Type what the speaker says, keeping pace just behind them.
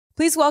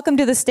Please welcome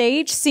to the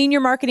stage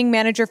Senior Marketing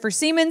Manager for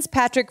Siemens,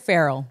 Patrick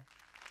Farrell.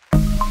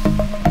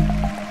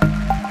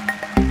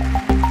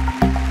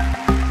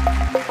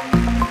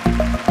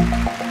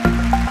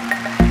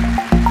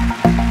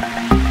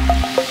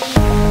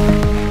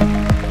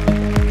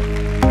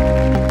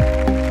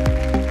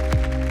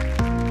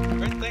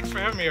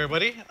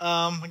 Everybody.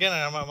 Again,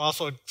 I'm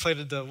also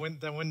excited to win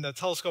the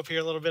telescope here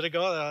a little bit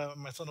ago.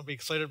 My son will be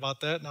excited about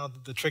that. Now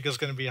the trick is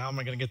going to be how am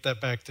I going to get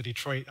that back to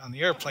Detroit on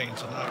the airplane.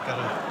 So now I've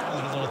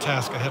got a little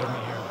task ahead of me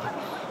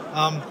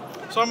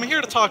here. So I'm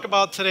here to talk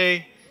about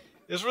today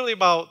is really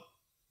about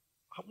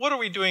what are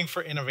we doing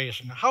for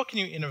innovation? How can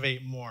you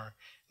innovate more?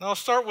 And I'll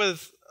start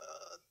with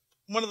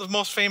one of the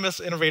most famous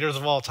innovators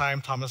of all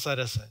time, Thomas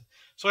Edison.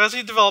 So as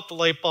he developed the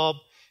light bulb,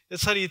 it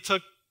said he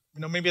took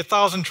maybe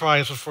 1,000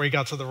 tries before he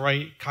got to the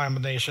right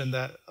combination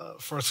that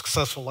for a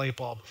successful light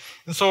bulb.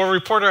 And so a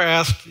reporter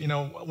asked,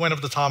 went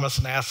up to Thomas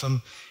and asked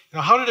him,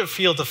 how did it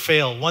feel to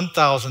fail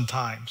 1,000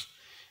 times?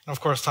 And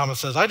of course, Thomas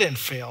says, I didn't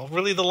fail.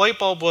 Really, the light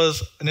bulb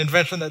was an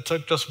invention that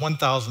took just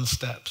 1,000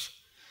 steps.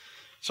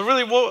 So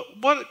really,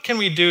 what can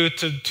we do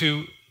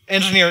to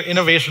engineer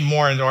innovation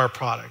more into our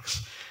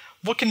products?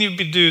 What can you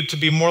do to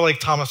be more like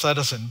Thomas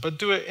Edison, but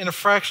do it in a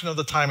fraction of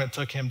the time it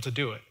took him to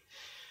do it?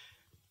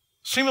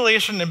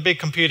 Simulation and big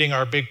computing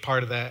are a big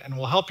part of that, and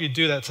we'll help you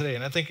do that today.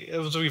 And I think,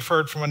 as we've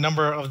heard from a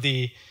number of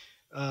the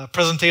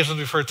presentations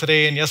we've heard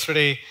today and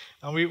yesterday,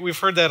 we've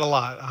heard that a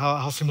lot,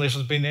 how simulation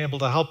has been able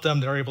to help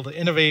them. They're able to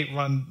innovate,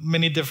 run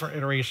many different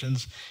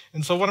iterations.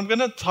 And so what I'm going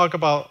to talk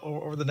about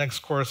over the next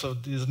course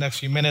of these next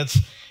few minutes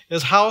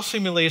is how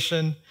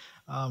simulation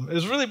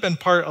has really been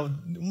part of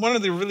one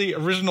of the really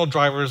original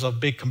drivers of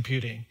big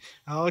computing.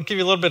 I'll give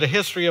you a little bit of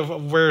history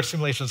of where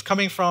simulation is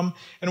coming from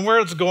and where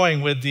it's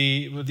going with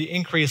the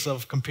increase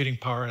of computing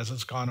power as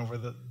it's gone over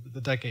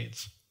the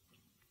decades.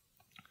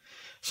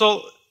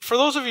 So for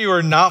those of you who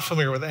are not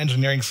familiar with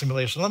engineering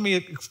simulation, let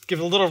me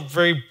give a little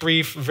very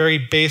brief, very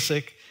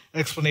basic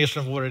explanation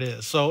of what it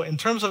is. So in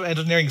terms of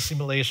engineering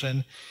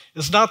simulation,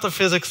 it's not the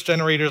physics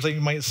generators that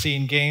you might see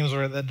in games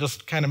or that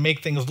just kind of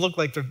make things look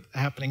like they're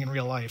happening in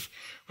real life.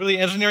 Really,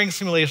 engineering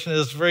simulation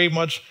is very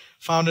much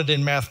founded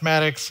in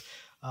mathematics.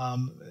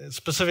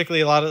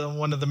 Specifically,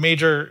 one of the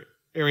major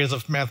areas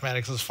of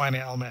mathematics is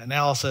finite element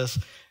analysis.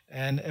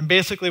 And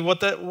basically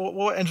what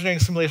engineering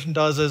simulation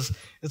does is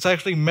it's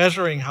actually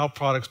measuring how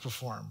products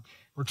perform.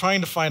 We're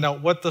trying to find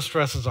out what the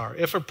stresses are,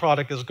 if a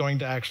product is going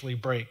to actually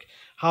break,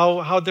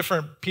 how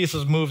different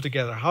pieces move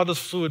together, how does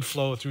fluid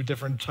flow through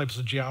different types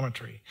of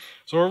geometry.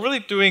 So we're really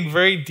doing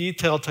very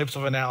detailed types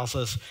of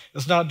analysis.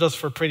 It's not just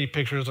for pretty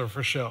pictures or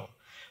for show.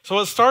 So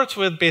it starts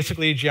with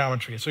basically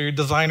geometry. So your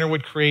designer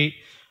would create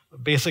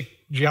basic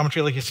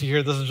geometry like you see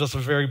here. This is just a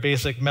very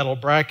basic metal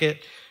bracket.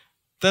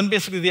 Then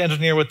basically the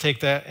engineer would take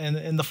that, and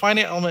in the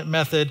finite element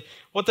method,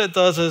 what that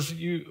does is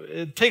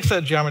it takes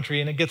that geometry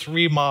and it gets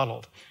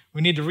remodeled.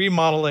 We need to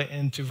remodel it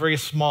into very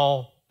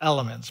small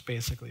elements,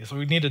 basically. So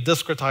we need to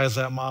discretize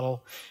that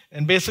model.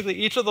 And basically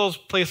each of those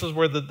places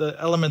where the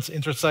elements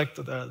intersect,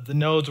 the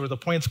nodes where the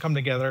points come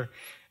together,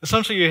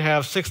 essentially you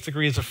have 6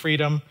 degrees of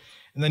freedom,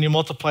 and then you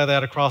multiply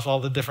that across all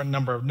the different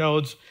number of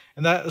nodes,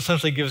 and that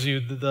essentially gives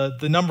you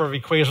the number of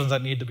equations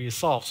that need to be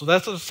solved. So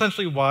that's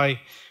essentially why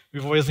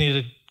we've always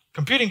needed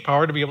computing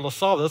power to be able to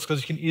solve this,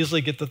 because you can easily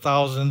get to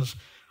thousands,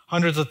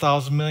 hundreds of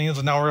thousands, millions,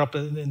 and now we're up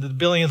into the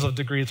billions of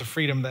degrees of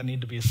freedom that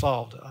need to be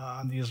solved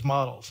on these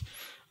models.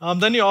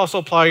 Then you also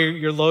apply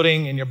your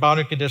loading and your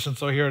boundary conditions.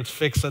 So here it's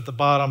fixed at the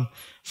bottom,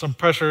 some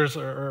pressures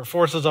or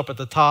forces up at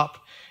the top,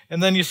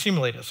 and then you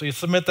simulate it. So you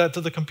submit that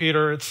to the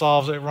computer, it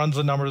solves it, runs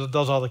the numbers, it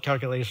does all the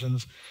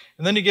calculations,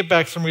 and then you get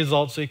back some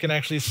results so you can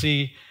actually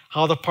see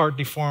how the part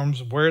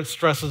deforms, where its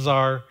stresses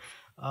are,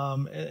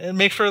 and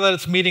make sure that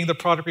it's meeting the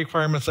product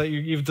requirements that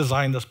you've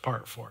designed this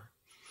part for.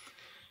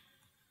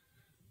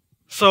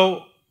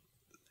 So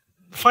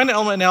finite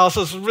element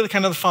analysis is really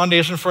kind of the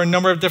foundation for a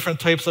number of different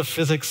types of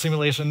physics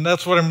simulation.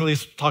 That's what I'm really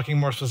talking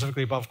more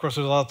specifically about. Of course,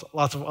 there's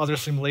lots of other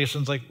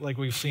simulations like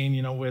we've seen,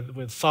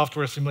 with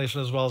software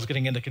simulation, as well as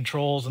getting into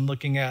controls and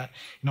looking at,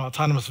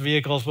 autonomous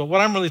vehicles. But what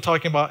I'm really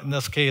talking about in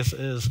this case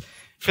is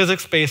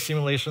physics-based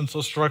simulation, so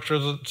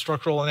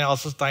structural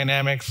analysis,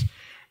 dynamics,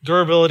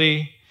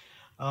 durability,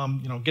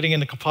 getting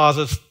into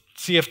composites,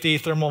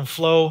 CFD, thermal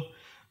flow,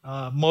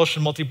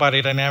 motion,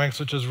 multi-body dynamics,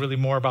 which is really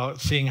more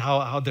about seeing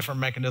how different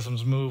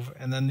mechanisms move,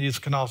 and then these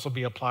can also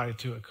be applied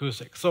to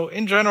acoustics. So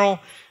in general,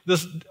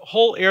 this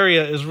whole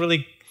area is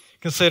really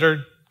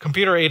considered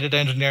computer-aided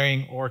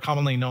engineering, or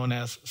commonly known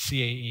as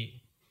CAE.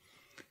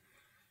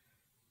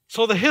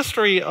 So the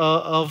history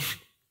of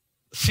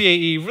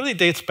CAE really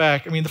dates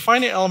back. The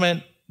finite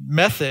element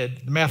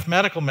method, the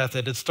mathematical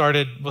method,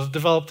 was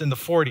developed in the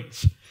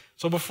 40s.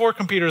 So before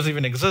computers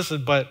even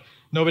existed, but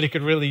nobody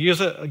could really use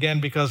it,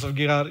 again, because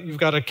you've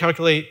got to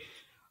calculate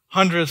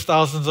hundreds,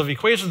 thousands of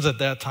equations at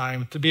that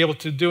time to be able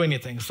to do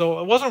anything. So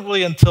it wasn't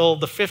really until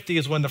the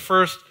 50s when the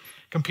first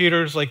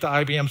computers like the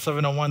IBM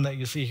 701 that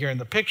you see here in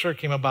the picture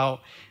came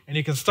about, and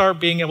you can start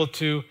being able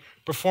to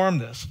perform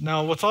this.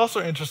 Now, what's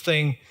also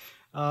interesting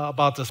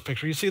about this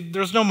picture. You see,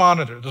 there's no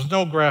monitor, there's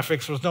no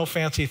graphics, there's no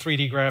fancy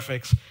 3D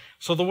graphics.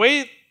 So the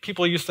way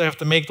people used to have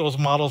to make those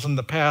models in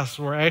the past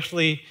were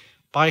actually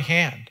by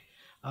hand.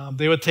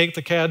 They would take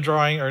the CAD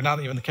drawing, or not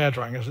even the CAD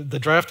drawing, the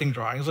drafting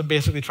drawings, and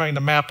basically trying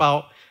to map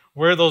out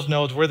where those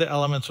nodes, where the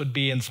elements would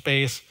be in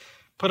space,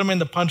 put them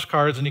into punch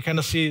cards, and you kind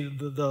of see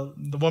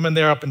the woman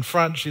there up in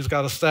front. She's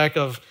got a stack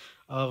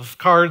of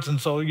cards, and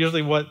so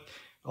usually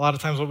a lot of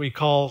times what we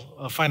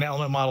call finite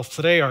element models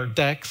today are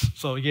decks.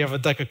 So you have a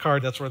deck of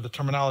cards, that's where the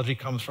terminology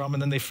comes from,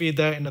 and then they feed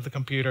that into the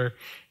computer,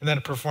 and then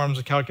it performs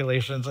the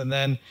calculations, and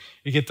then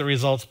you get the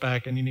results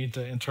back, and you need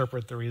to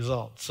interpret the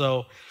results.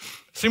 So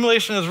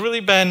simulation has really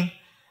been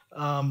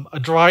a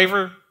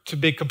driver to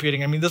big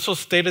computing. I mean, this was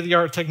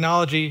state-of-the-art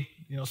technology,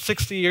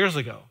 60 years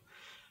ago,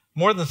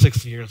 more than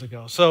 60 years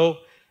ago. So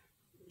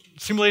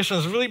simulation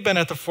has really been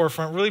at the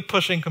forefront, really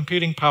pushing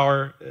computing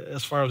power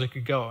as far as it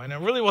could go. And it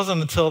really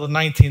wasn't until the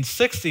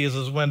 1960s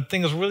is when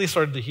things really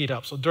started to heat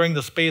up. So during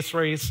the space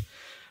race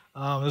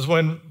is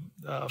when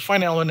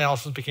finite element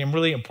analysis became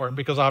really important,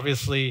 because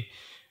obviously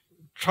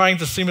trying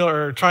to simulate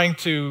or trying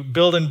to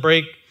build and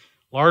break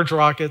large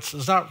rockets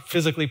is not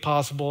physically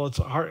possible. It's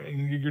hard.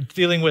 You're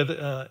dealing with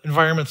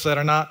environments that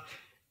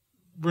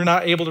we're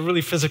not able to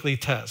really physically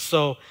test.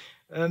 So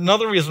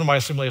another reason why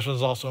simulation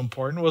is also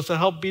important was to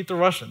help beat the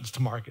Russians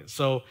to market.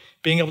 So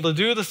being able to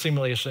do the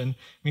simulation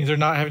means they're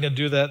not having to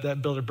do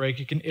that build or break.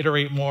 You can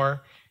iterate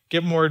more,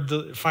 get more,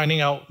 finding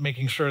out,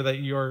 making sure that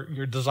your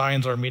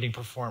designs are meeting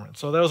performance.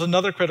 So that was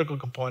another critical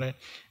component.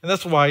 And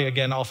that's why,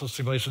 again, also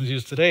simulation is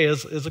used today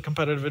is a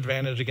competitive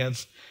advantage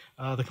against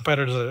the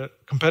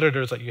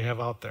competitors that you have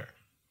out there.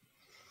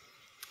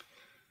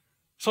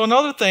 So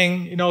another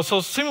thing, so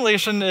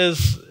simulation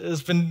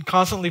has been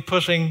constantly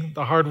pushing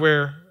the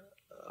hardware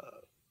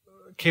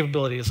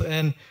capabilities.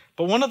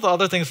 But one of the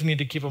other things you need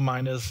to keep in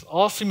mind is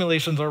all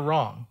simulations are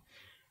wrong.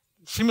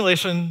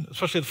 Simulation,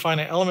 especially the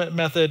finite element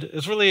method,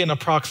 is really an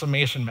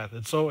approximation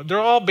method. So they're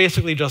all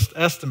basically just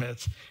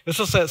estimates. It's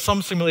just that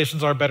some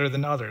simulations are better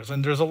than others.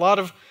 And there's a lot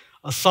of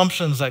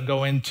assumptions that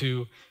go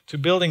into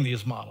building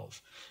these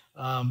models.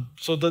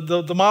 So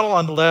the model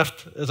on the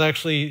left is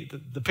actually,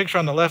 the picture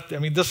on the left, I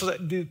mean,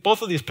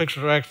 both of these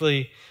pictures are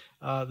actually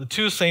the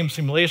two same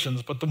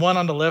simulations, but the one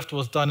on the left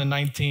was done in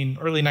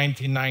early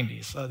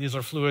 1990s. These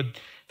are fluid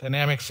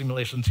dynamic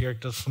simulations here,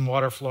 just some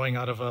water flowing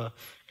out of a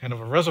kind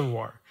of a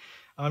reservoir.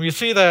 You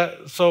see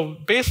that, so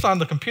based on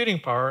the computing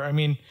power, I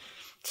mean,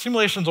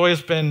 simulation's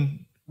always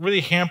been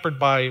really hampered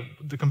by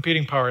the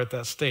computing power at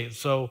that stage.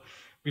 So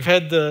we've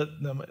had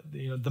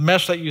the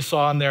mesh that you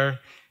saw in there.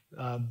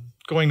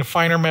 Going to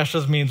finer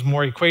meshes means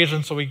more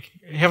equations, so we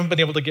haven't been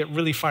able to get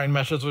really fine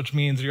meshes, which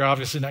means you're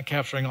obviously not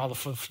capturing all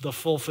the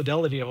full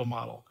fidelity of a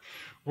model.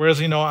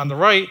 Whereas, on the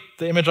right,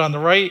 the image on the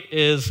right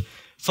is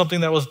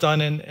something that was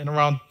done in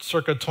around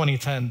circa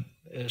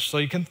 2010-ish. So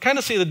you can kind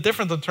of see the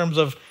difference in terms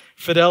of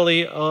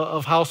fidelity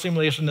of how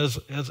simulation has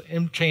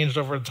changed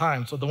over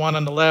time. So the one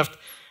on the left,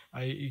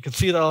 you can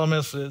see the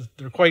elements.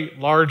 They're quite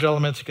large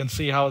elements. You can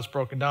see how it's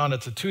broken down.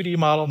 It's a 2D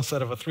model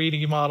instead of a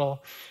 3D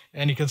model.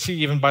 And you can see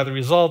even by the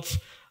results,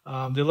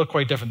 they look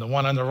quite different. The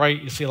one on the right,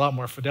 you see a lot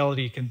more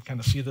fidelity. You can kind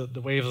of see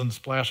the waves and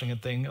splashing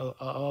and thing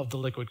of the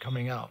liquid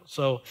coming out.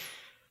 So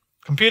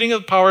computing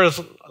power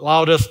has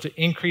allowed us to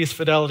increase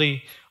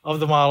fidelity of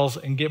the models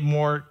and get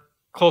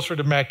closer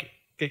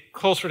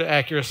to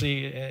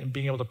accuracy and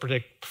being able to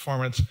predict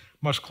performance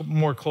much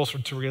more closer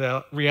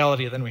to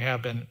reality than we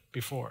have been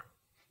before.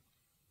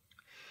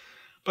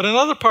 But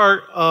another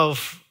part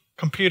of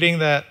computing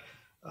that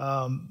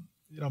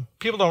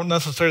people don't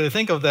necessarily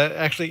think of that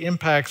actually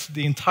impacts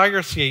the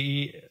entire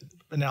CAE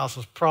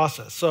analysis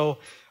process. So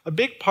a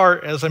big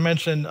part, as I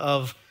mentioned,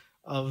 of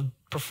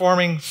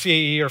performing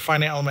CAE or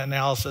finite element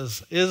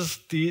analysis is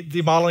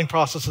the modeling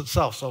process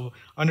itself. So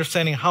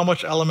understanding how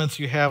much elements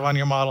you have on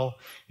your model.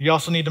 You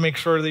also need to make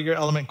sure that your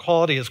element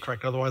quality is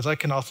correct. Otherwise, that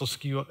can also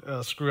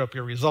screw up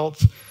your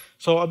results.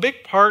 So a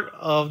big part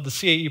of the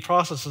CAE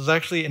process is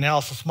actually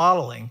analysis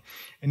modeling.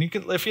 And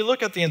if you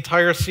look at the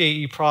entire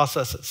CAE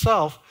process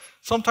itself,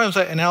 sometimes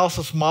that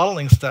analysis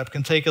modeling step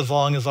can take as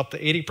long as up to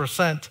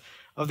 80%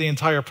 of the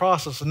entire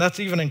process, and that's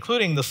even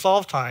including the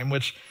solve time,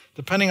 which,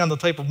 depending on the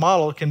type of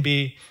model, can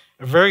be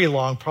a very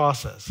long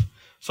process.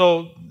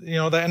 So,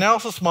 the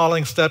analysis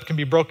modeling step can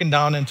be broken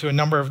down into a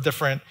number of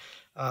different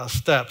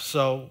steps.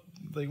 So,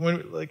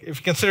 if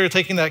you consider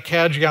taking that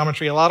CAD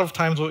geometry, a lot of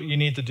times what you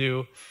need to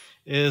do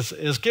is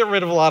get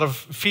rid of a lot of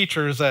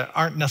features that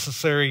aren't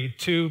necessary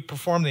to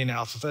perform the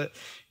analysis.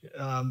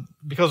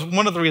 Because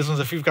one of the reasons,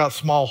 if you've got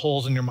small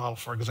holes in your model,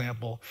 for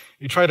example,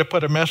 you try to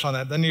put a mesh on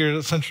that, then you're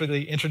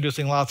essentially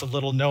introducing lots of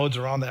little nodes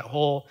around that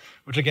hole,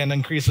 which again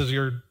increases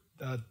your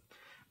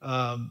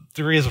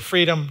degrees of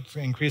freedom. It's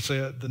going to increase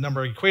the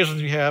number of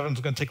equations you have, and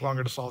it's going to take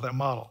longer to solve that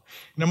model.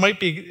 And it might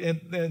be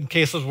in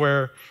cases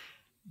where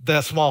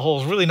that small hole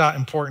is really not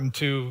important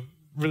to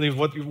really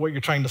what you're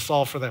trying to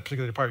solve for that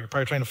particular part. You're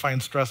probably trying to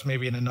find stress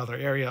maybe in another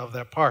area of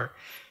that part.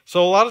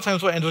 So a lot of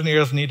times what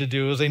engineers need to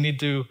do is they need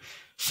to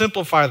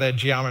simplify that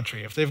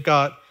geometry. If they've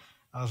got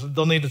So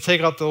they'll need to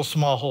take out those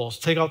small holes,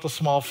 take out the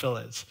small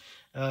fillets.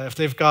 If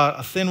they've got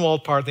a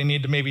thin-walled part, they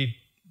need to maybe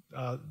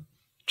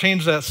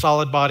change that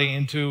solid body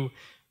into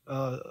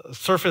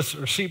surface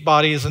or sheet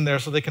bodies in there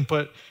so they can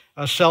put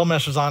shell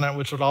meshes on it,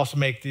 which would also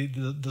make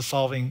the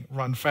solving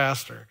run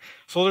faster.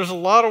 So there's a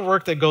lot of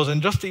work that goes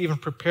in just to even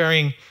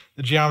preparing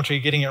the geometry,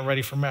 getting it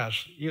ready for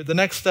mesh. The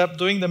next step,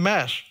 doing the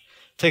mesh,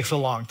 takes a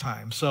long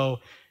time. So,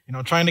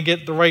 trying to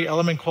get the right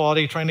element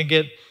quality, trying to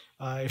get,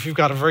 if you've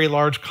got a very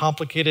large,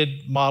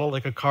 complicated model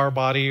like a car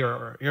body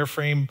or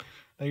airframe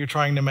that you're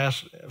trying to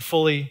mesh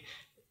fully,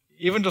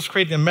 even just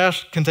creating a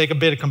mesh can take a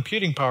bit of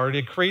computing power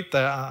to create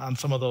that on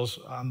some of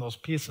those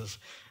pieces.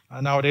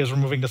 Nowadays, we're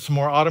moving to some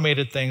more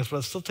automated things, but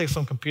it still takes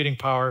some computing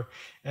power.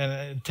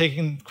 And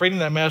creating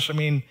that mesh, I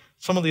mean,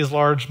 some of these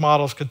large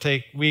models could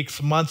take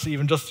weeks, months,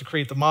 even just to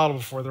create the model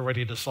before they're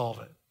ready to solve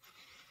it.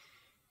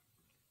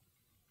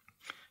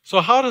 So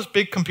how does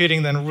big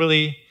computing then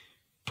really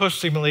push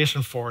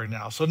simulation forward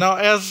now? So now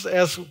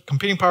as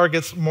computing power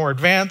gets more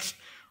advanced,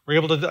 we're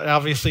able to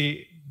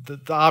obviously, the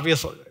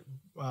obvious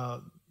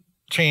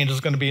change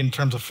is going to be in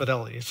terms of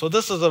fidelity. So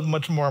this is a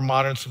much more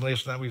modern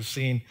simulation that we've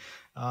seen,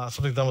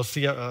 something done with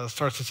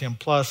Star CCM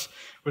Plus,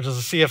 which is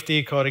a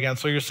CFD code again.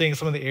 So you're seeing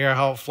some of the air,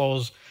 how it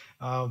flows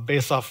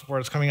based off where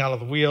it's coming out of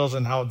the wheels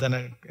and how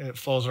then it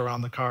flows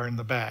around the car in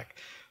the back.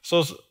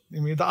 So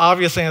the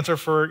obvious answer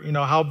for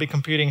how big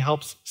computing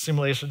helps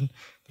simulation,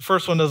 the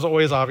first one is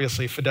always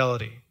obviously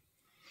fidelity.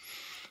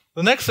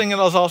 The next thing is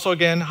also,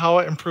 again, how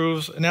it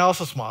improves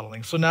analysis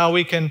modeling. So now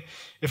we can,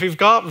 if we've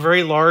got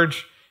very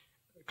large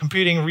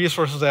computing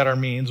resources at our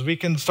means, we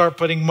can start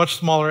putting much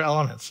smaller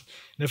elements.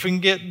 And if we can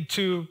get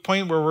to a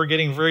point where we're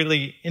getting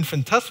really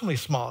infinitesimally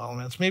small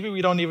elements, maybe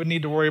we don't even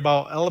need to worry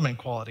about element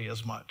quality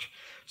as much.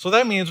 So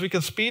that means we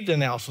can speed the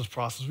analysis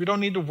process. We don't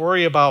need to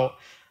worry about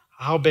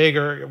how big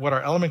or what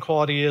our element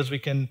quality is. We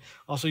can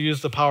also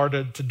use the power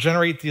to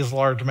generate these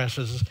large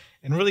meshes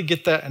and really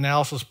get that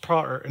analysis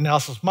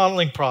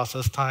modeling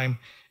process time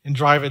and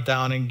drive it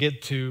down and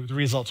get to the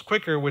results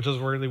quicker, which is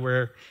really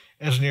where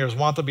engineers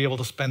want to be able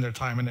to spend their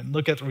time and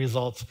look at the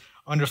results,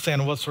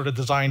 understand what sort of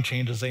design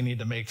changes they need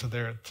to make to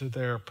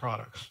their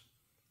products.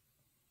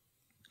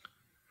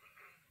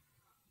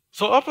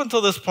 So up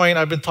until this point,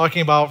 I've been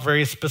talking about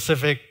very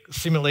specific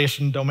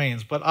simulation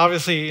domains, but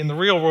obviously in the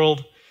real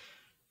world,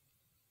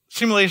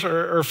 simulation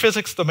or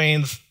physics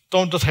domains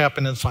don't just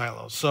happen in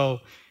silos. So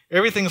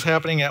everything's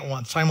happening at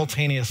once,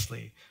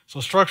 simultaneously. So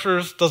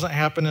structures doesn't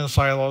happen in a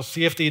silo,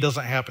 CFD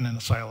doesn't happen in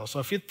a silo. So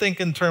if you think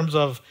in terms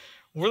of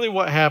really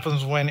what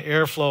happens when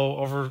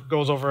airflow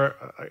goes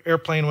over an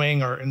airplane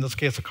wing, or in this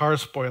case, a car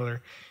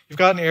spoiler, you've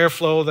got an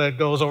airflow that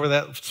goes over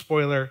that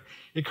spoiler.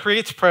 It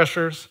creates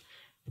pressures.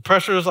 The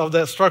pressures of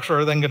that structure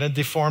are then going to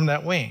deform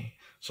that wing.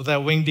 So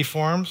that wing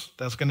deforms,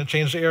 that's going to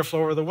change the airflow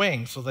over the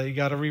wing. So that you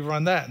got to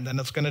rerun that, and then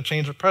it's going to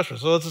change the pressure.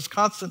 So it's this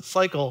constant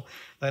cycle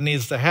that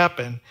needs to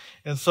happen.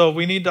 And so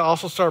we need to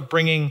also start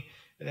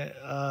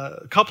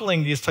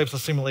coupling these types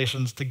of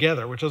simulations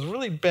together, which has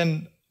really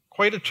been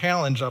quite a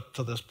challenge up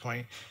to this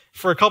point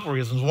for a couple of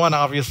reasons. One,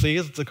 obviously,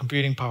 is the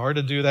computing power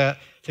to do that.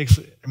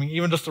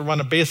 Even just to run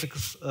a basic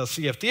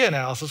CFD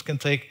analysis can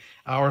take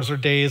hours or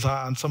days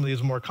on some of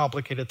these more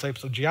complicated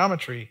types of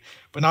geometry.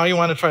 But now you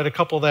want to try to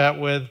couple that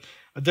with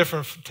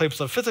different types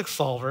of physics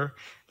solver.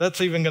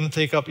 That's even going to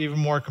take up even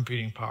more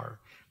computing power.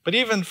 But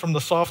even from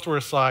the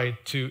software side,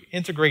 to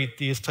integrate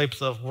these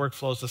types of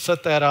workflows, to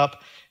set that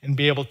up and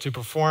be able to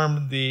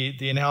perform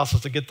the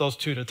analysis to get those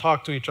two to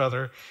talk to each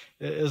other,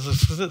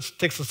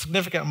 takes a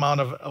significant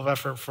amount of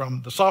effort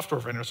from the software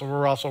vendor. So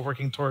we're also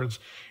working towards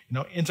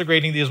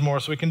integrating these more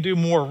so we can do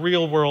more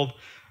real-world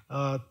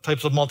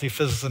types of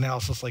multi-physics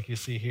analysis like you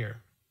see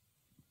here.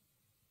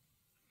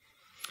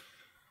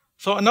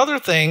 So another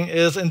thing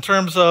is in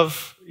terms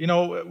of,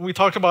 we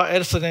talked about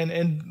Edison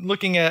and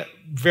looking at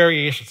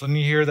variations. And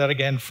you hear that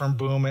again from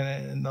Boom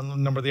and a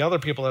number of the other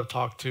people I've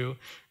talked to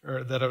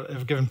or that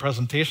have given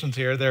presentations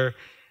here.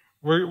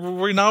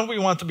 Now we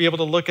want to be able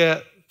to look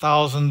at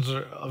thousands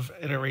of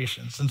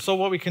iterations. And so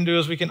what we can do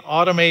is we can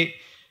automate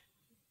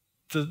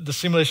the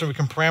simulation. We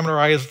can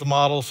parameterize the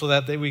model so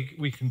that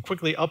we can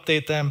quickly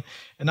update them.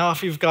 And now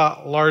if you've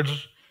got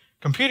large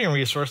computing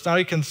resource, now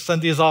you can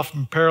send these off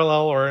in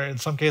parallel, or in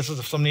some cases,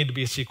 if some need to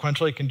be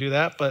sequential, you can do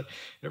that. But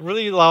it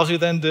really allows you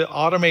then to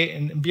automate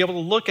and be able to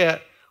look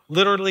at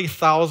literally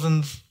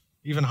thousands,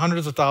 even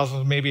hundreds of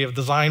thousands, maybe, of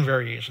design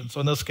variations. So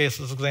in this case,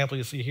 this example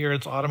you see here,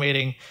 it's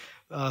automating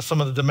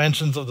some of the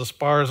dimensions of the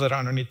spars that are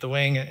underneath the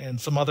wing and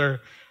some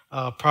other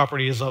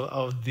properties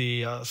of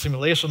the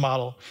simulation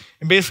model.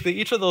 And basically,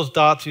 each of those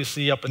dots you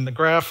see up in the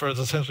graph is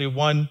essentially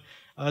one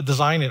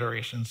design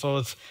iteration. So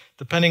it's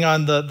depending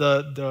on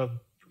the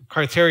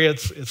criteria,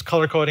 it's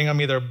color coding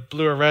them either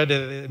blue or red.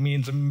 It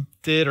means it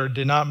did or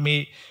did not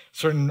meet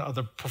certain of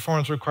the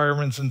performance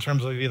requirements in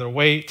terms of either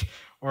weight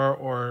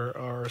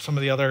or some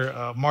of the other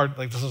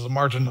like this is a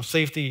margin of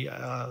safety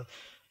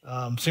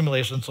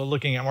simulation. So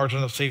looking at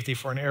margin of safety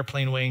for an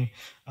airplane wing.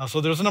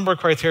 So there's a number of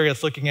criteria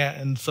it's looking at,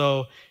 and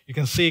so you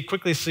can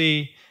quickly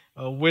see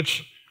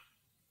which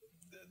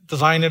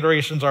design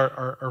iterations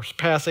are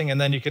passing, and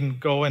then you can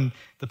go and,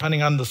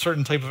 depending on the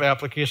certain type of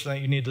application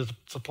that you need to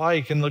supply,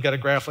 you can look at a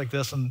graph like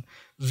this and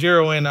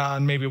zero in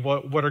on maybe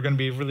what are going to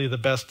be really the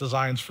best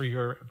designs for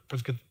your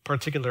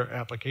particular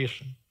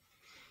application.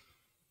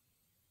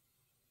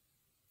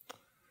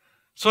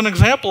 So an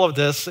example of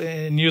this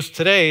in use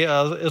today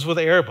is with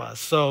Airbus.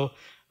 So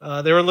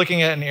they were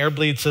looking at an air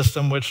bleed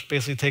system, which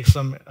basically takes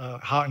some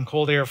hot and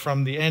cold air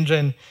from the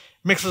engine,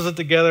 mixes it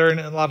together, and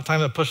a lot of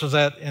times it pushes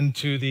that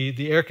into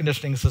the air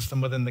conditioning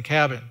system within the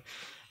cabin.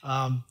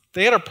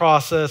 They had a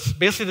process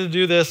basically to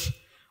do this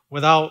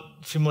without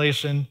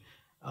simulation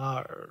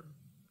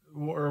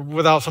or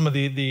without some of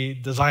the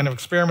design of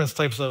experiments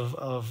types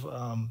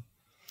of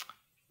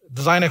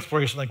design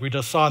exploration like we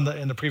just saw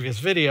in the previous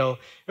video.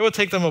 It would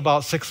take them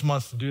about 6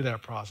 months to do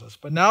that process.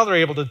 But now they're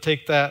able to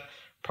take that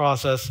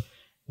process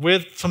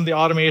with some of the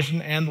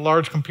automation and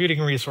large computing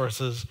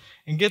resources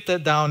and get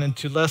that down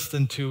into less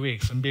than 2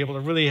 weeks and be able to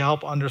really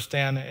help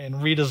understand and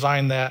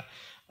redesign that,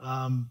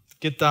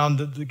 get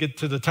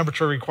to the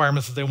temperature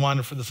requirements that they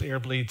wanted for this air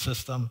bleed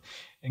system,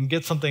 and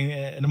get something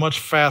in a much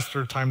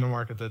faster time to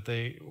market that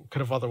they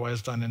could have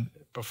otherwise done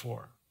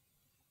before.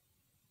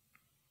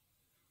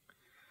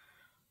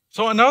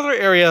 So another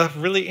area,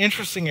 really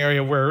interesting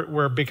area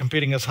where big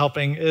computing is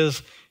helping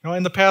is,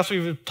 in the past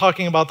we've been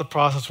talking about the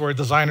process where a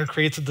designer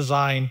creates a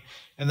design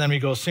and then we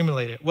go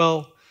simulate it.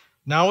 Well,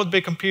 now with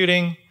big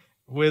computing,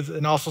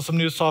 and also some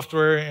new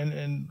software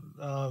and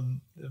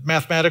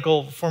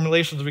mathematical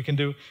formulations we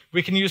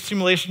can use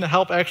simulation to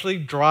help actually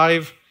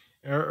drive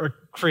or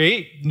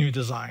create new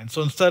designs.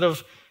 So instead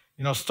of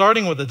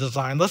starting with a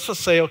design, let's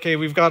just say, okay,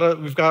 we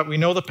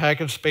know the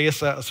package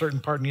space that a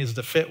certain part needs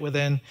to fit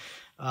within.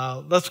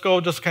 Let's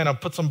go just kind of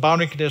put some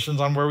boundary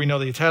conditions on where we know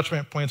the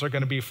attachment points are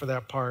going to be for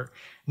that part.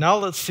 Now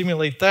let's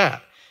simulate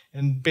that.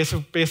 And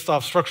based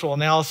off structural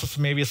analysis,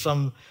 maybe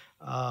some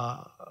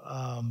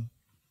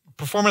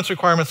performance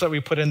requirements that we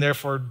put in there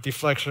for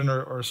deflection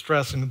or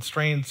stress and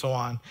strain and so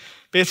on.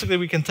 Basically,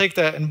 we can take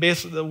that and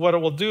basically what it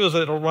will do is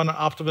it'll run an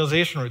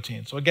optimization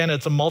routine. So again,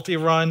 it's a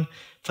multi-run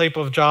type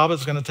of job.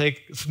 It's going to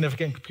take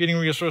significant computing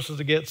resources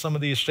to get some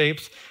of these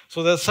shapes.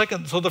 So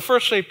the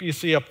first shape you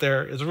see up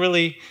there is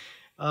really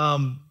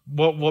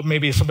what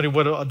maybe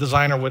a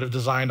designer would have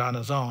designed on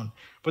his own.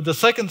 But the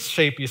second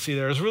shape you see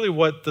there is really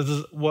what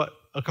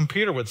a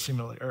computer would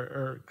simulate,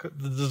 or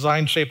the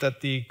design shape that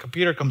the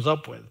computer comes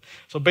up with.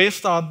 So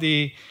based on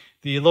the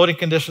loading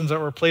conditions that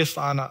were placed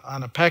on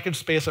a package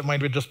space, it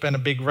might have just been a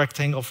big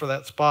rectangle for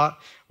that spot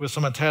with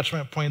some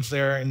attachment points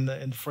there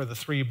for the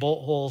 3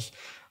 bolt holes.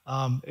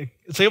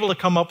 It's able to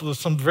come up with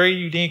some very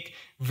unique,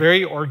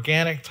 very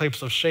organic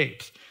types of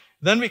shapes.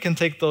 Then we can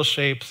take those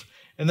shapes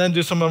and then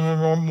do some of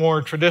the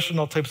more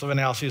traditional types of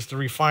analyses to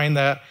refine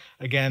that,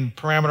 again,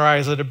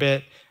 parameterize it a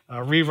bit,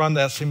 rerun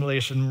that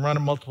simulation, run it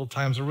multiple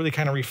times to really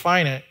kind of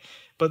refine it.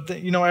 But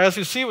as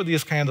you see with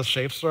these kinds of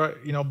shapes,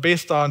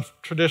 based on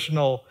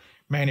traditional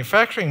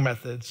manufacturing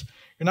methods,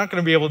 you're not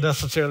going to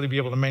necessarily be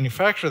able to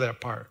manufacture that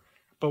part.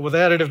 But with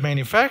additive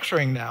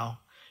manufacturing now,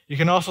 you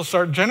can also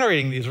start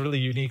generating these really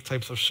unique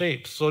types of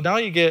shapes. So now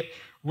you get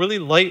really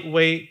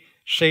lightweight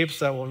shapes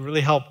that will really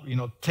help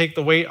take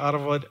the weight out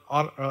of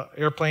an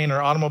airplane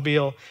or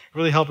automobile,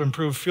 really help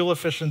improve fuel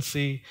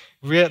efficiency.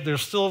 Yet they're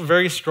still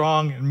very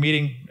strong and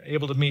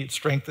able to meet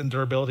strength and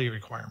durability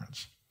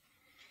requirements.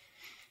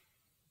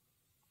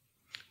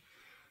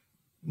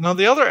 Now,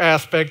 the other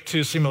aspect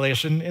to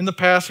simulation, in the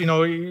past,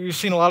 you've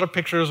seen a lot of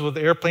pictures with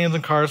airplanes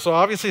and cars. So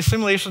obviously,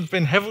 simulation's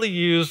been heavily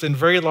used in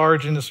very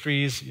large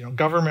industries,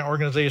 government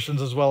organizations,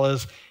 as well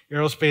as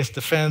aerospace,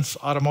 defense,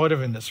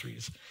 automotive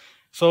industries.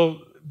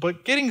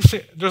 But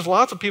there's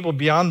lots of people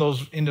beyond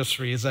those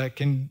industries that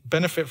can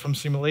benefit from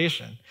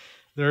simulation.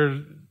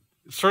 There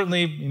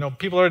certainly,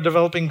 people are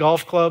developing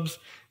golf clubs.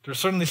 There's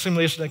certainly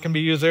simulation that can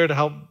be used there to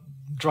help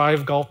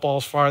drive golf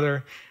balls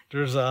farther.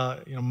 There's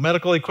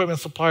medical equipment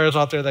suppliers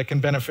out there that can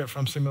benefit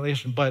from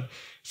simulation. But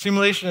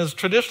simulation has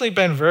traditionally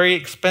been very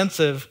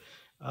expensive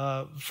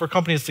for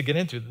companies to get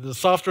into. The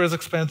software is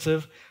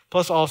expensive,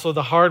 plus also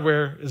the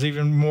hardware is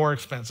even more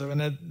expensive.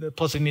 And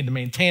plus they need to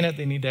maintain it.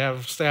 They need to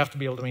have staff to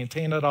be able to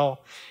maintain it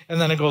all.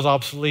 And then it goes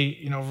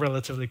obsolete,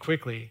 relatively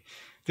quickly.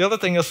 The other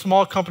thing is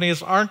small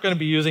companies aren't going to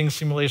be using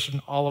simulation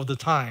all of the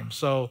time.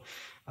 So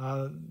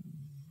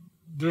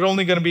they're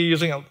only going to be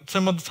using it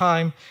some of the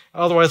time.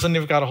 Otherwise, then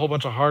you've got a whole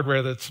bunch of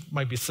hardware that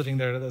might be sitting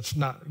there that's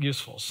not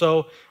useful.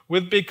 So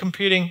with big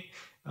computing,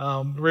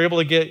 we're able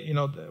to get,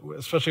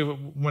 especially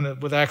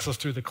with access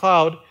through the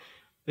cloud,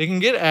 they can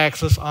get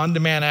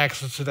on-demand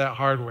access to that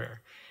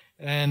hardware.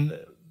 And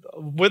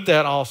with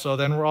that also,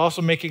 then we're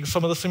also making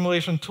some of the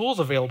simulation tools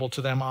available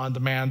to them on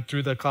demand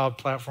through the cloud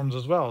platforms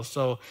as well.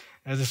 So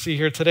as you see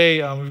here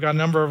today, we've got a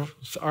number of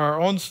our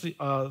own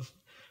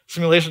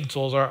simulation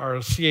tools, our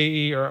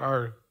CAE or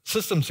our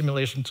system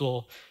simulation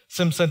tool.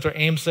 SimCenter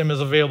AimSim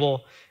is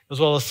available, as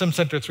well as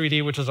SimCenter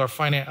 3D, which is our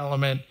finite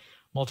element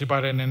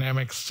multi-body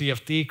dynamics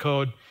CFD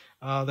code.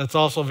 That's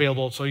also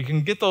available. So you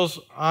can get those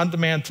on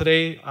demand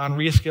today on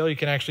Rescale. You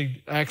can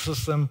actually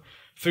access them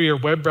through your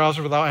web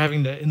browser without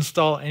having to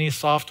install any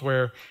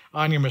software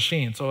on your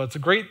machine. So it's a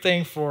great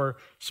thing for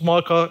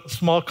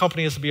small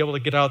companies to be able to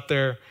get out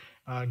there,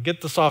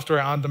 get the software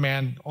on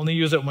demand, only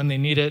use it when they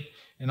need it,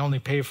 and only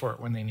pay for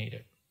it when they need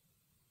it.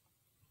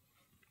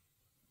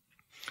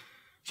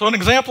 So an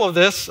example of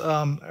this,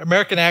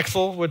 American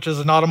Axle, which is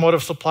an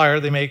automotive supplier,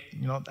 they make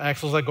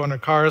axles that go into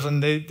cars,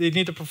 and they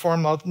need to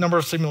perform a number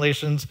of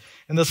simulations.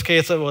 In this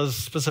case, it was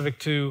specific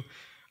to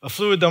a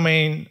fluid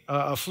domain,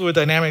 a fluid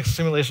dynamics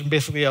simulation,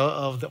 basically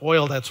of the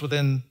oil that's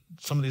within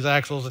some of these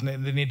axles,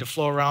 and they need to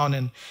flow around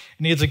and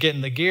it needs to get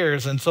in the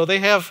gears. And so they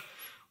have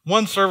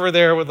one server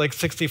there with like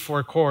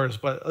 64 cores,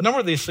 but a number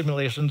of these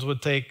simulations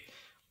would take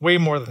way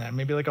more than that,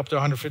 maybe like up to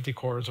 150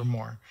 cores or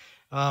more.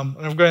 And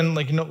again,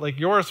 like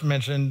yours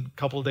mentioned a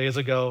couple of days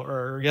ago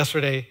or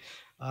yesterday,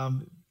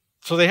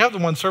 so they have the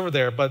one server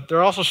there, but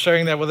they're also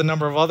sharing that with a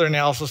number of other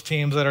analysis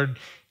teams that are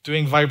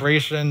doing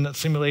vibration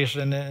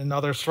simulation and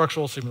other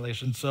structural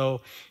simulations. So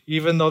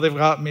even though they've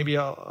got maybe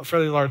a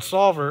fairly large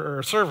solver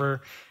or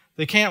server,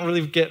 they can't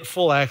really get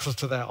full access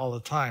to that all the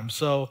time.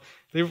 So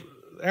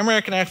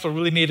American Axle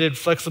really needed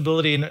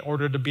flexibility in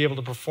order to be able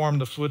to perform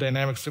the fluid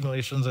dynamics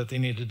simulations that they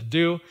needed to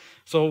do.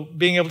 So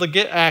being able to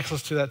get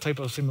access to that type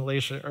of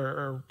simulation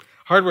or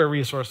hardware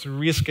resource through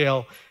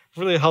Rescale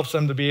really helps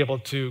them to be able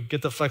to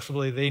get the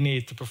flexibility they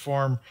need to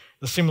perform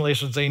the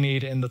simulations they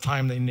need in the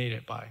time they need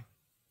it by.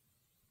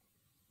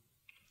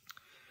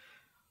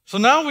 So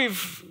now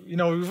we've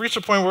reached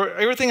a point where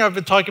everything I've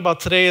been talking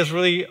about today is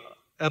really,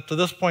 up to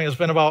this point, has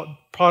been about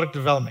product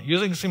development,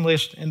 using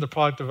simulation in the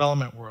product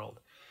development world.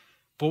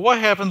 But what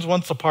happens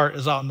once the part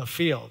is out in the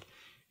field?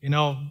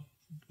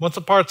 Once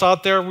the part's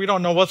out there, we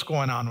don't know what's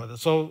going on with it.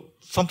 So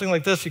something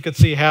like this you could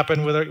see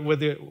happen with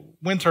the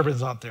wind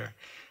turbines out there.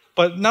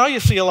 But now you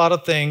see a lot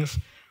of things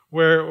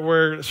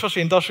where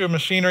especially industrial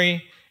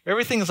machinery,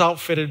 everything is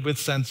outfitted with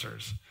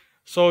sensors.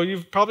 So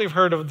you've probably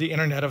heard of the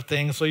Internet of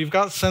Things. So you've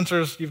got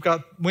sensors, you've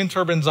got wind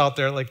turbines out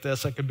there like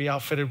this that could be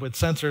outfitted with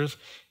sensors.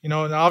 And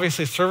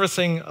obviously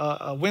servicing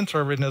a wind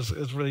turbine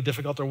is really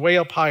difficult. They're way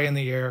up high in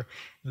the air.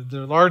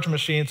 They're large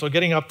machines, so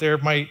getting up there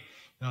might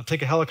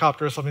take a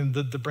helicopter or something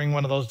to bring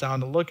one of those down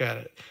to look at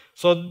it.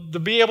 So to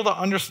be able to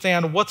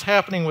understand what's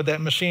happening with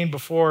that machine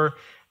before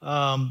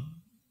a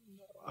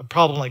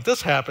problem like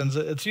this happens,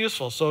 it's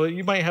useful. So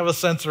you might have a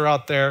sensor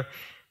out there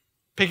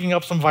picking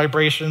up some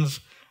vibrations,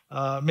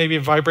 maybe a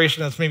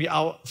vibration that's maybe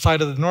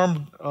outside of the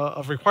norm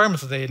of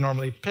requirements that they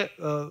normally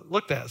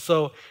looked at.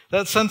 So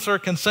that sensor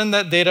can send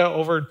that data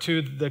over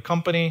to the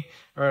company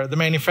or the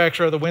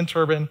manufacturer of the wind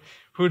turbine,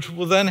 which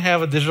will then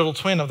have a digital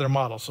twin of their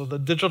model. So the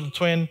digital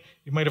twin,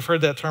 you might have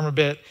heard that term a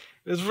bit,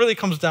 it really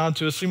comes down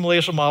to a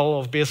simulation model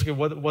of basically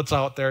what's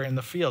out there in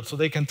the field. So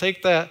they can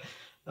take that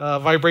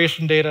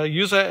vibration data,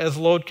 use that as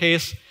load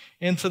case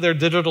into their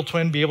digital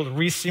twin, be able to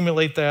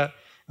re-simulate that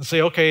and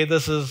say, okay,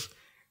 this is,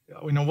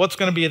 what's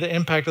going to be the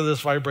impact of this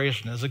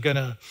vibration? Is it going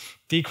to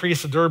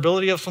decrease the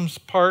durability of some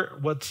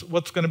part? What's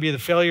going to be the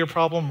failure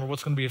problem, or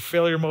what's going to be a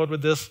failure mode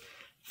with this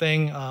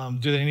thing?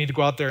 Do they need to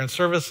go out there and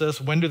service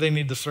this? When do they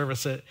need to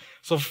service it?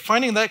 So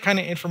finding that kind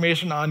of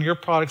information on your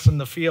products in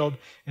the field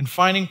and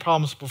finding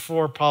problems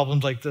before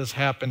problems like this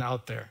happen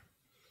out there.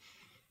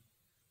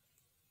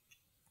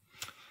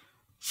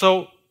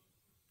 So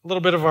a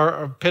little bit of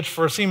our pitch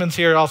for Siemens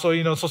here also,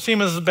 so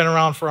Siemens has been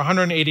around for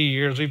 180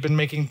 years. We've been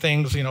making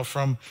things,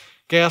 from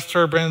gas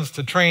turbines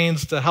to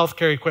trains to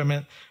healthcare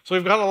equipment. So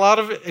we've got a lot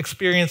of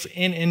experience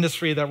in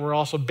industry that we're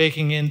also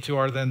baking into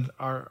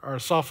our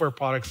software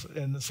products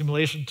and the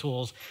simulation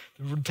tools.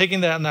 We're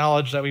taking that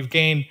knowledge that we've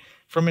gained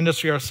from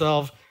industry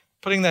ourselves,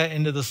 putting that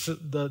into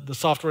the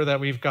software that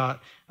we've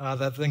got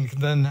that can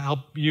then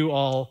help you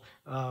all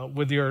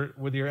with your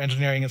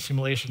engineering and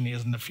simulation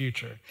needs in the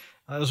future.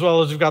 As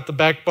well as you've got the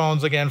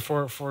backbones, again,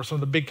 for some of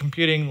the big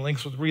computing,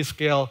 links with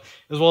Rescale,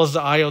 as well as the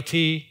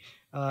IoT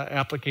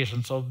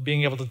application. So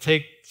being able to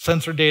take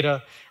sensor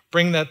data,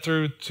 bring that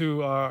through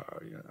to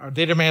our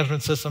data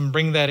management system,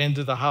 bring that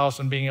into the house,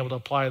 and being able to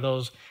apply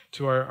those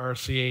to our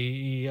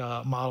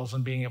CAE models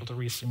and being able to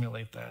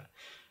re-simulate that.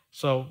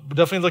 So we're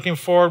definitely looking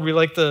forward. We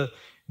like to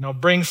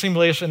bring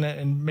simulation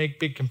and make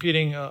big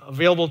computing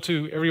available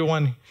to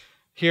everyone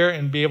here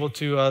and be able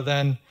to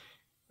then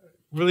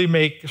really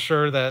make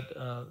sure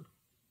that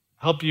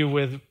help you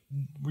with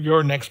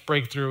your next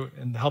breakthrough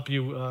and help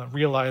you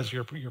realize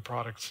your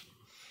products.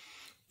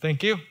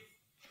 Thank you.